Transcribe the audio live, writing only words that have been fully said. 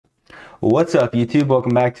What's up YouTube?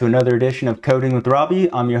 Welcome back to another edition of Coding with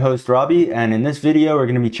Robbie. I'm your host Robbie, and in this video we're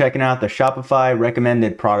going to be checking out the Shopify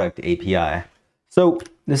Recommended Product API. So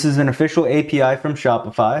this is an official API from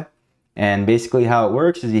Shopify, and basically how it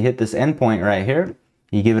works is you hit this endpoint right here,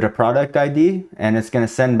 you give it a product ID, and it's going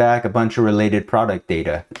to send back a bunch of related product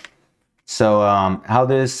data. So how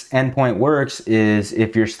this endpoint works is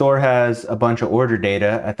if your store has a bunch of order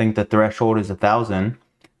data, I think the threshold is 1,000,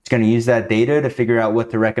 it's going to use that data to figure out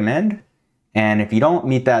what to recommend. And if you don't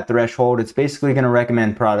meet that threshold, it's basically going to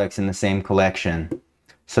recommend products in the same collection.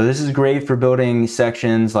 So this is great for building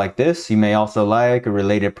sections like this. You may also like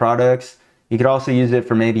related products. You could also use it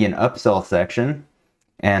for maybe an upsell section.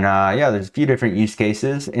 And yeah, there's a few different use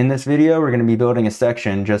cases. In this video, we're going to be building a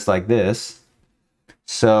section just like this.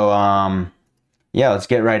 So yeah, let's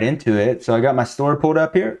get right into it. So I got my store pulled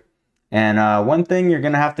up here. And one thing you're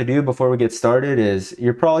going to have to do before we get started is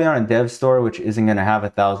you're probably on a dev store, which isn't going to have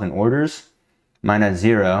 1,000 orders. Mine has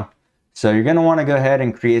 0. So you're going to want to go ahead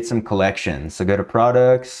and create some collections. So go to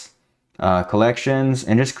products, collections,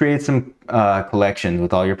 and just create some collections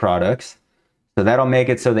with all your products. So that'll make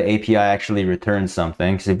it so the API actually returns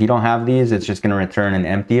something. Because if you don't have these, it's just going to return an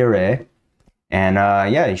empty array. And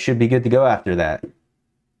yeah, you should be good to go after that.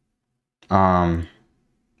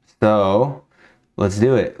 So let's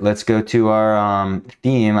do it. Let's go to our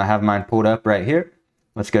theme. I have mine pulled up right here.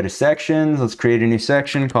 Let's go to sections. Let's create a new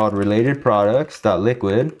section called related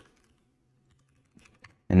products.liquid.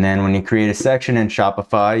 And then when you create a section in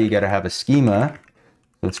Shopify, you got to have a schema.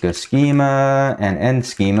 Let's go schema and end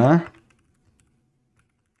schema.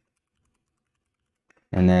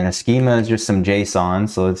 And then a schema is just some JSON.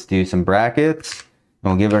 So let's do some brackets.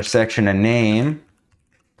 And we'll give our section a name.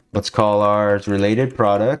 Let's call ours related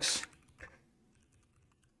products.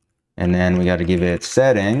 And then we got to give it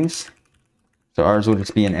settings. So ours will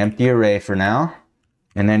just be an empty array for now.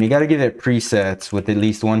 And then you got to give it presets with at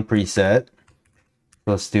least one preset. So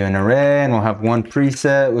let's do an array, and we'll have one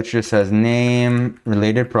preset which just has name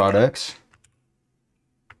related products.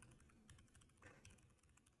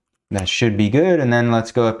 That should be good. And then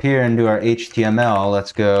let's go up here and do our HTML.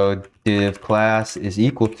 Let's go div class is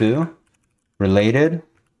equal to related.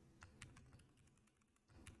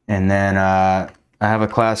 And then I have a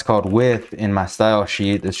class called width in my style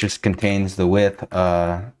sheet. This just contains the width,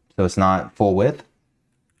 so it's not full width.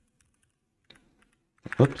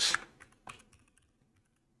 Oops.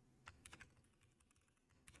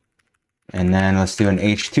 And then let's do an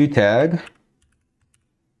h2 tag.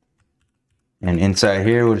 And inside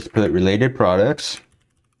here, we'll just put related products.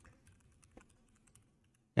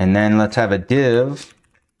 And then let's have a div.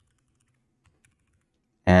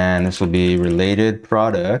 And this will be related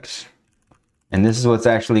products. And this is what's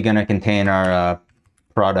actually going to contain our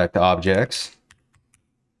product objects.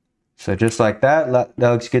 So just like that, that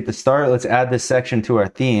looks good to start. Let's add this section to our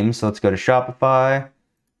theme. So let's go to Shopify,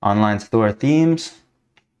 online store themes.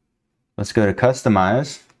 Let's go to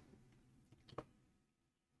customize.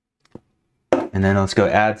 And then let's go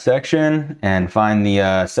add section and find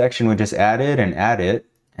the section we just added and add it.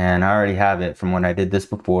 And I already have it from when I did this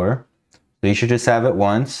before. So you should just have it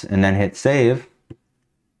once and then hit save.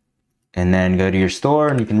 And then go to your store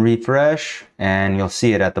and you can refresh and you'll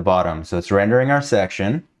see it at the bottom. So it's rendering our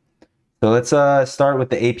section. So let's start with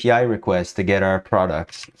the API request to get our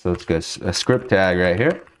products. So let's go a script tag right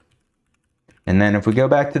here. And then if we go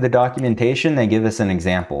back to the documentation, they give us an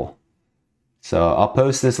example. So I'll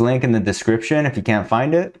post this link in the description if you can't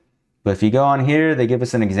find it. But if you go on here, they give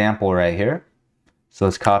us an example right here. So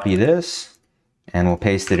let's copy this and we'll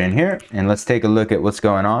paste it in here. And let's take a look at what's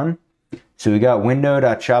going on. So we got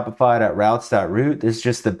window.shopify.routes.root. This is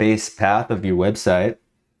just the base path of your website.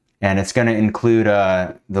 And it's going to include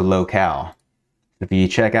the locale. If you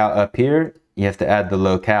check out up here, you have to add the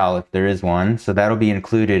locale if there is one. So that'll be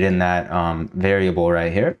included in that variable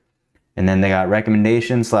right here. And then they got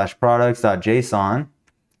recommendation/products.json.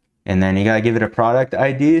 And then you got to give it a product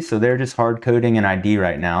ID. So they're just hard coding an ID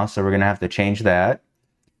right now. So we're going to have to change that.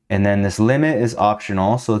 And then this limit is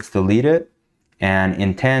optional. So let's delete it. And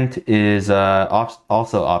intent is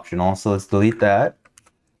also optional, so let's delete that.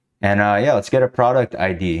 And yeah, let's get a product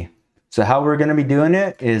ID. So how we're going to be doing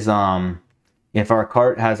it is if our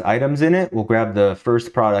cart has items in it, we'll grab the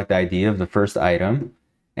first product ID of the first item.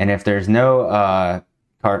 And if there's no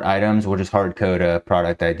cart items, we'll just hard code a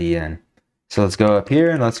product ID in. So let's go up here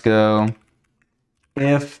and let's go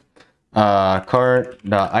if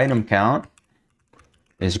cart.item count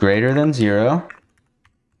is greater than 0.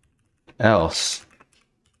 Else,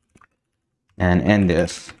 and end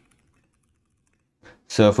if.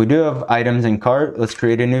 So if we do have items in cart, let's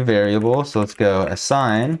create a new variable. So let's go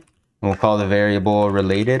assign We'll call the variable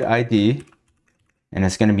related ID. And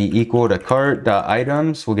it's going to be equal to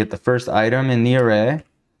cart.items. We'll get the first item in the array.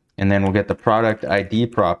 And then we'll get the product ID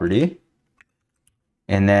property.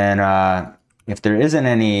 And then if there isn't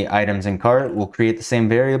any items in cart, we'll create the same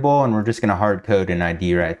variable. And we're just going to hard code an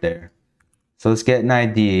ID right there. So let's get an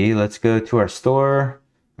ID. Let's go to our store.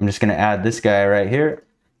 I'm just going to add this guy right here.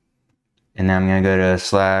 And then I'm going to go to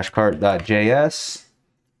 /cart.js.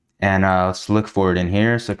 And let's look for it in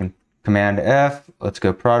here. So Command F. Let's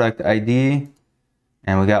go product ID.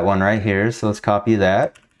 And we got one right here. So let's copy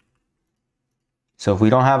that. So if we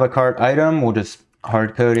don't have a cart item, we'll just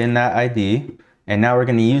hard code in that ID. And now we're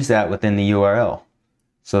going to use that within the URL.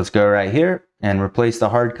 So let's go right here and replace the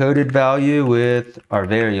hard coded value with our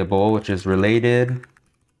variable, which is related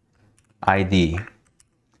ID.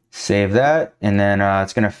 Save that. And then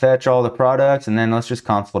it's going to fetch all the products. And then let's just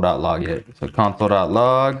console.log it. So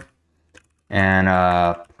console.log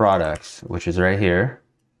and products, which is right here.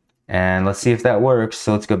 And let's see if that works.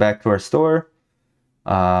 So let's go back to our store.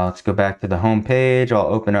 Let's go back to the home page. I'll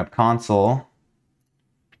open up console.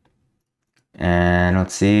 And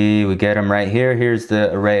let's see, we get them right here. Here's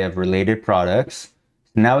the array of related products.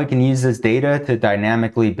 So now we can use this data to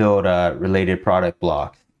dynamically build related product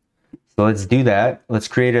blocks. So let's do that. Let's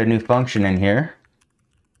create a new function in here.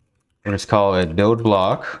 We'll just call it build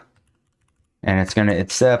block. And it's going to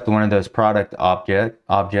accept one of those product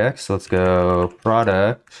objects. So let's go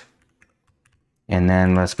product. And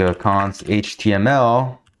then let's go const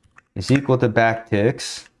HTML is equal to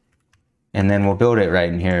backticks. And then we'll build it right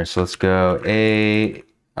in here. So let's go a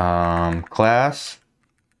class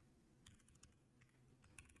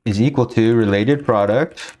is equal to related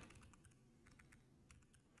product.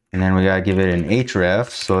 And then we got to give it an href.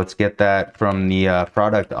 So let's get that from the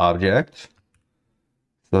product object.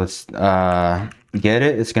 So let's get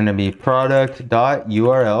it. It's going to be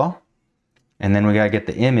product.url. And then we got to get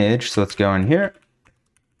the image. So let's go in here.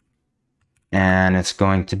 And it's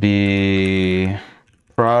going to be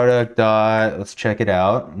product dot, let's check it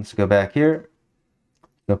out. Let's go back here.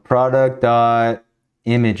 The product dot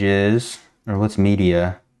images, or what's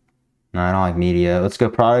media? No, I don't like media. Let's go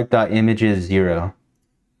product dot images 0.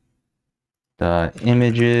 Dot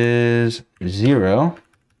images 0.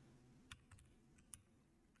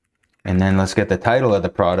 And then let's get the title of the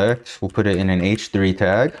product. We'll put it in an h3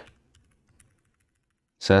 tag.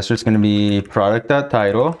 So that's just going to be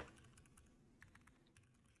product.title.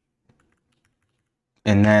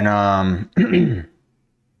 And then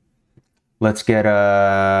let's get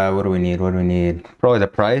what do we need? What do we need? Probably the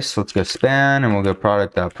price. Let's go span and we'll go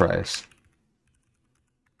product.price.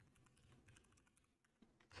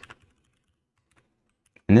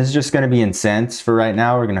 And this is just going to be in cents for right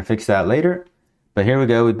now. We're going to fix that later. But here we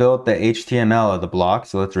go. We built the HTML of the block.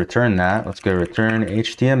 So let's return that. Let's go return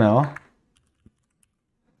HTML.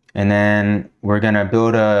 And then we're going to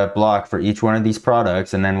build a block for each one of these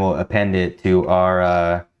products, and then we'll append it to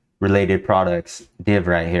our related products div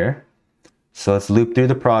right here. So let's loop through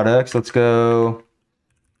the products. Let's go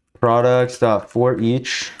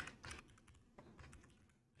products.forEach.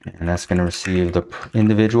 And that's going to receive the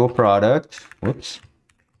individual product. Whoops.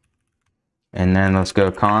 And then let's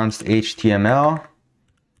go const HTML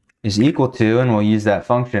is equal to, and we'll use that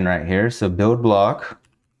function right here. So build block.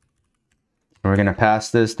 We're going to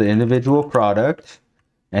pass this the individual product,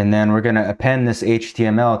 and then we're going to append this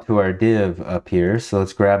HTML to our div up here. So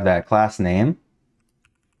let's grab that class name.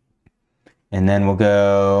 And then we'll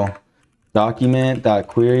go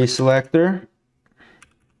document.querySelector.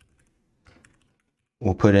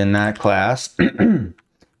 We'll put in that class. And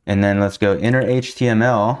then let's go inner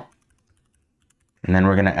HTML. And then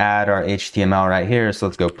we're going to add our HTML right here. So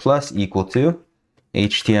let's go plus equal to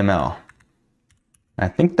HTML. I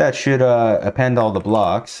think that should append all the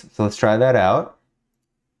blocks. So let's try that out.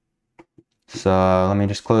 So let me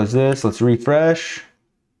just close this. Let's refresh.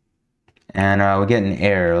 And we get an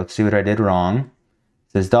error. Let's see what I did wrong.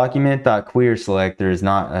 It says document.querySelector is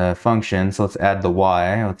not a function. So let's add the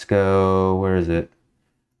Y. Let's go, where is it?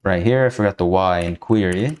 Right here. I forgot the Y in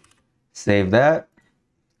query. Save that.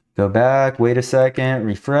 Go back, wait a second,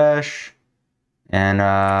 refresh. And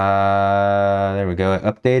there we go,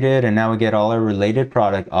 updated. And now we get all our related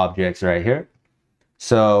product objects right here.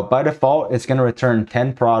 So by default, it's going to return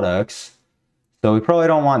 10 products. So we probably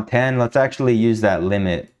don't want 10. Let's actually use that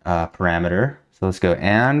limit parameter. So let's go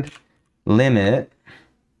and limit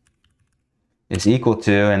is equal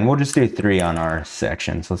to, and we'll just do 3 on our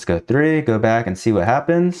section. So let's go 3, go back and see what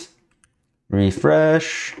happens.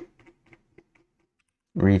 Refresh.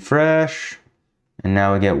 Refresh. And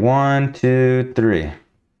now we get 1, 2, 3.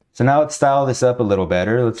 So now let's style this up a little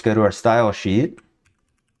better. Let's go to our style sheet.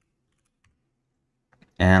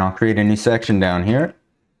 And I'll create a new section down here,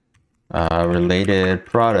 related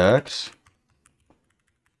products.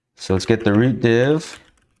 So let's get the root div.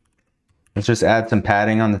 Let's just add some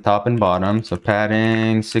padding on the top and bottom. So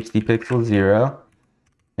padding 60 pixels 0.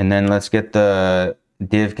 And then let's get the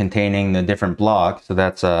div containing the different blocks. So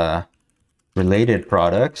that's related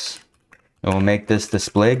products. And we'll make this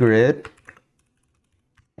display grid.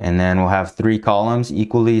 And then we'll have 3 columns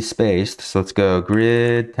equally spaced. So let's go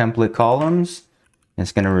grid template columns.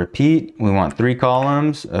 It's going to repeat. We want 3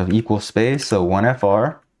 columns of equal space, so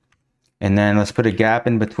 1FR. And then let's put a gap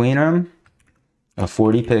in between them of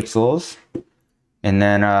 40 pixels. And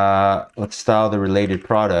then let's style the related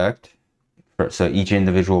product. So each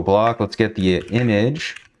individual block. Let's get the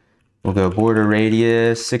image. We'll go border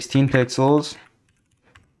radius 16 pixels.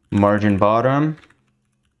 Margin bottom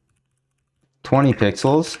 20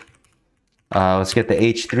 pixels. Let's get the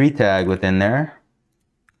H3 tag within there.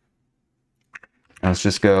 Let's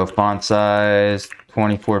just go font size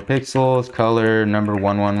 24 pixels, color number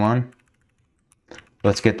 111.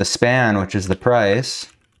 Let's get the span, which is the price.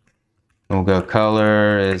 We'll go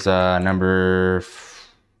color is number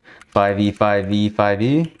 5E, 5E,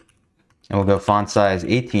 5E. And we'll go font size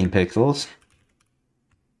 18 pixels.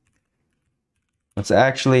 Let's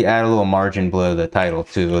actually add a little margin below the title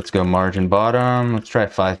too. Let's go margin bottom. Let's try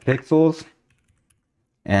 5 pixels.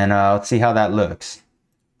 And let's see how that looks.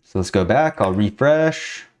 So let's go back. I'll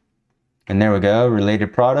refresh. And there we go.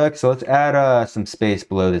 Related products. So let's add some space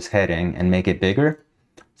below this heading and make it bigger.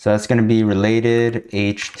 So that's going to be related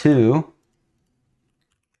H2.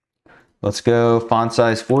 Let's go font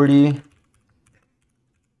size 40.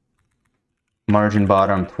 Margin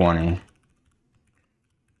bottom 20.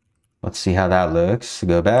 Let's see how that looks. So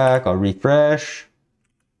go back. I'll refresh.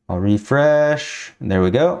 I'll refresh. There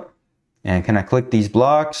we go. And can I click these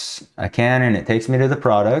blocks? I can, and it takes me to the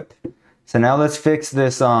product. So now let's fix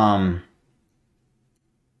this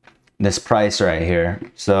this price right here.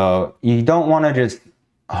 So you don't want to just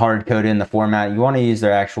hard code in the format. You want to use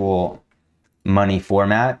their actual money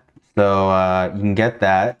format. So you can get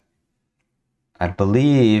that, I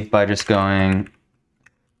believe, by just going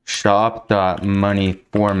shop.money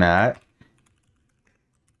format.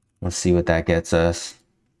 Let's see what that gets us.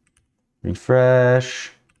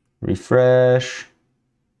 Refresh. Refresh.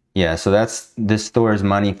 Yeah, so this stores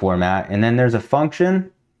money format. And then there's a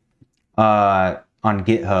function on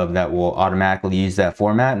GitHub that will automatically use that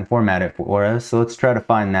format and format it for us. So let's try to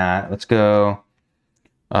find that. Let's go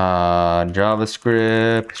JavaScript,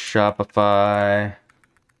 Shopify,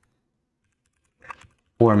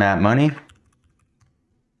 format money.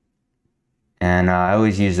 And I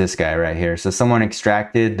always use this guy right here. So someone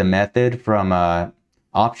extracted the method from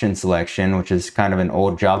option selection, which is kind of an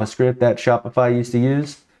old JavaScript that Shopify used to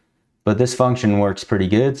use. But this function works pretty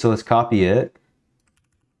good, so let's copy it.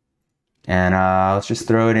 And let's just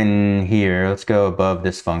throw it in here. Let's go above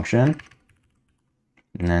this function.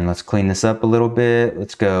 And then let's clean this up a little bit.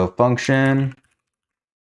 Let's go function.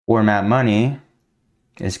 Format money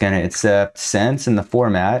is going to accept cents in the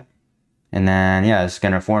format. And then, yeah, it's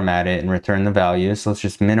going to format it and return the value. So let's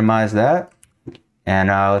just minimize that. And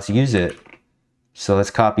let's use it. So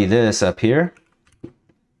let's copy this up here.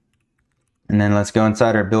 And then let's go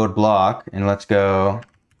inside our build block and let's go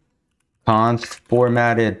const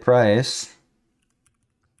formatted price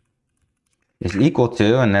is equal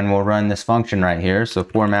to, and then we'll run this function right here. So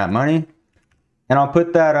format money. And I'll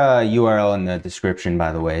put that URL in the description,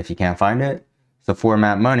 by the way, if you can't find it. So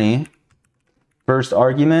format money, first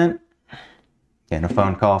argument, getting a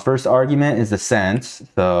phone call. First argument is the cents.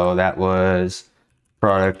 So that was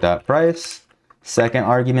product.price. Second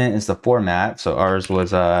argument is the format. So ours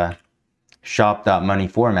was shop.money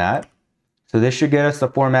format. So this should get us the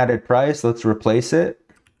formatted price. Let's replace it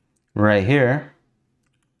right here.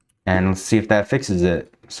 And let's see if that fixes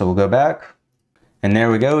it. So we'll go back. And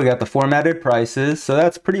there we go. We got the formatted prices. So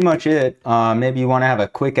that's pretty much it. Maybe you want to have a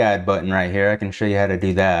quick add button right here. I can show you how to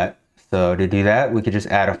do that. So to do that, we could just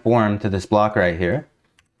add a form to this block right here.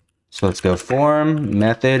 So let's go form.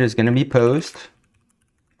 Method is going to be post.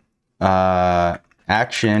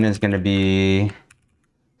 Action is going to be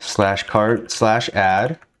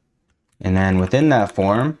 /cart/add. And then within that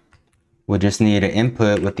form, we just need an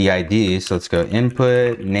input with the ID. So let's go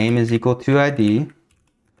input, name is equal to ID.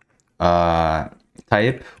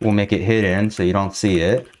 Type, we'll make it hidden so you don't see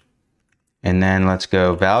it. And then let's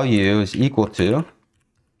go value is equal to.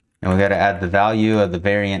 And we got to add the value of the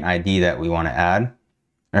variant ID that we want to add.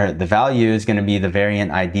 Or the value is going to be the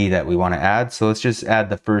variant ID that we want to add. So let's just add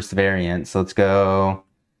the first variant. So let's go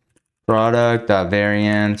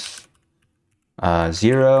product.variant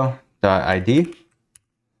 0.id.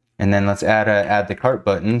 And then let's add the cart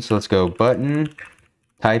button. So let's go button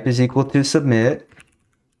type is equal to submit.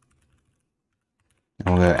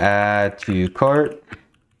 And we'll go add to cart.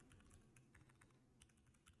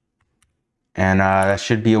 And that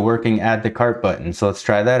should be a working add to cart button. So let's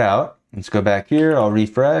try that out. Let's go back here. I'll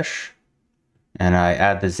refresh. And I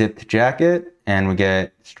add the zipped jacket. And we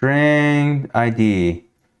get string ID.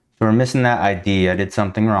 So we're missing that ID. I did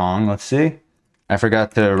something wrong. Let's see. I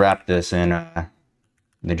forgot to wrap this in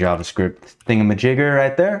the JavaScript thingamajigger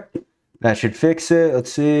right there. That should fix it.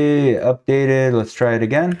 Let's see. Updated. Let's try it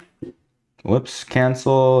again. Whoops.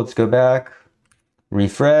 Cancel. Let's go back.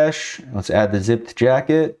 Refresh. Let's add the zipped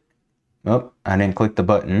jacket. Oh, I didn't click the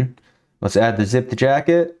button. Let's add the zipped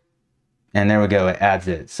jacket. And there we go. It adds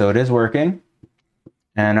it. So it is working.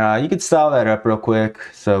 And you could style that up real quick.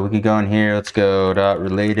 So we could go in here. Let's go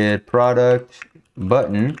 .related product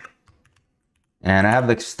button. And I have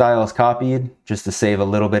the styles copied just to save a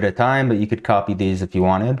little bit of time, but you could copy these if you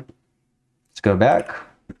wanted. Let's go back.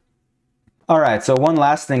 All right, so one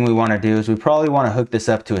last thing we want to do is we probably want to hook this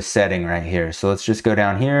up to a setting right here. So let's just go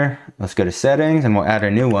down here. Let's go to settings and we'll add a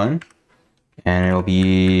new one. And it'll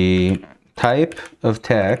be type of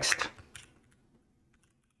text.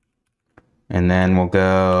 And then we'll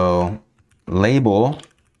go label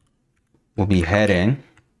will be heading.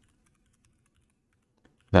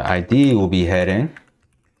 The ID will be heading.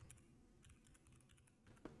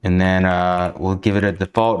 And then we'll give it a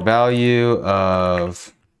default value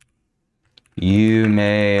of you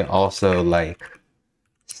may also like.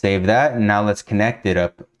 Save that, and now let's connect it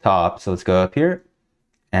up top. So let's go up here.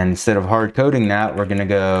 And instead of hard coding that, we're gonna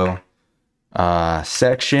go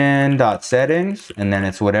section.settings, and then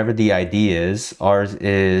it's whatever the ID is. Ours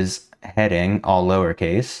is heading, all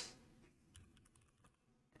lowercase.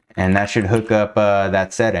 And that should hook up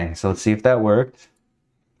that setting. So let's see if that worked.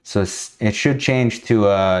 So it should change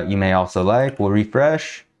to you may also like. We'll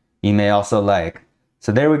refresh. You may also like.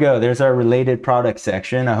 So there we go. There's our related product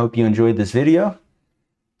section. I hope you enjoyed this video.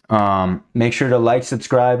 Make sure to like,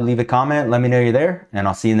 subscribe, leave a comment. Let me know you're there, and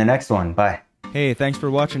I'll see you in the next one. Bye. Hey, thanks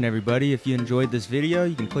for watching, everybody. If you enjoyed this video,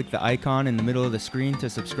 you can click the icon in the middle of the screen to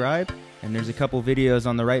subscribe, and there's a couple videos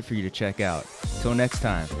on the right for you to check out. Till next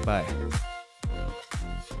time, bye.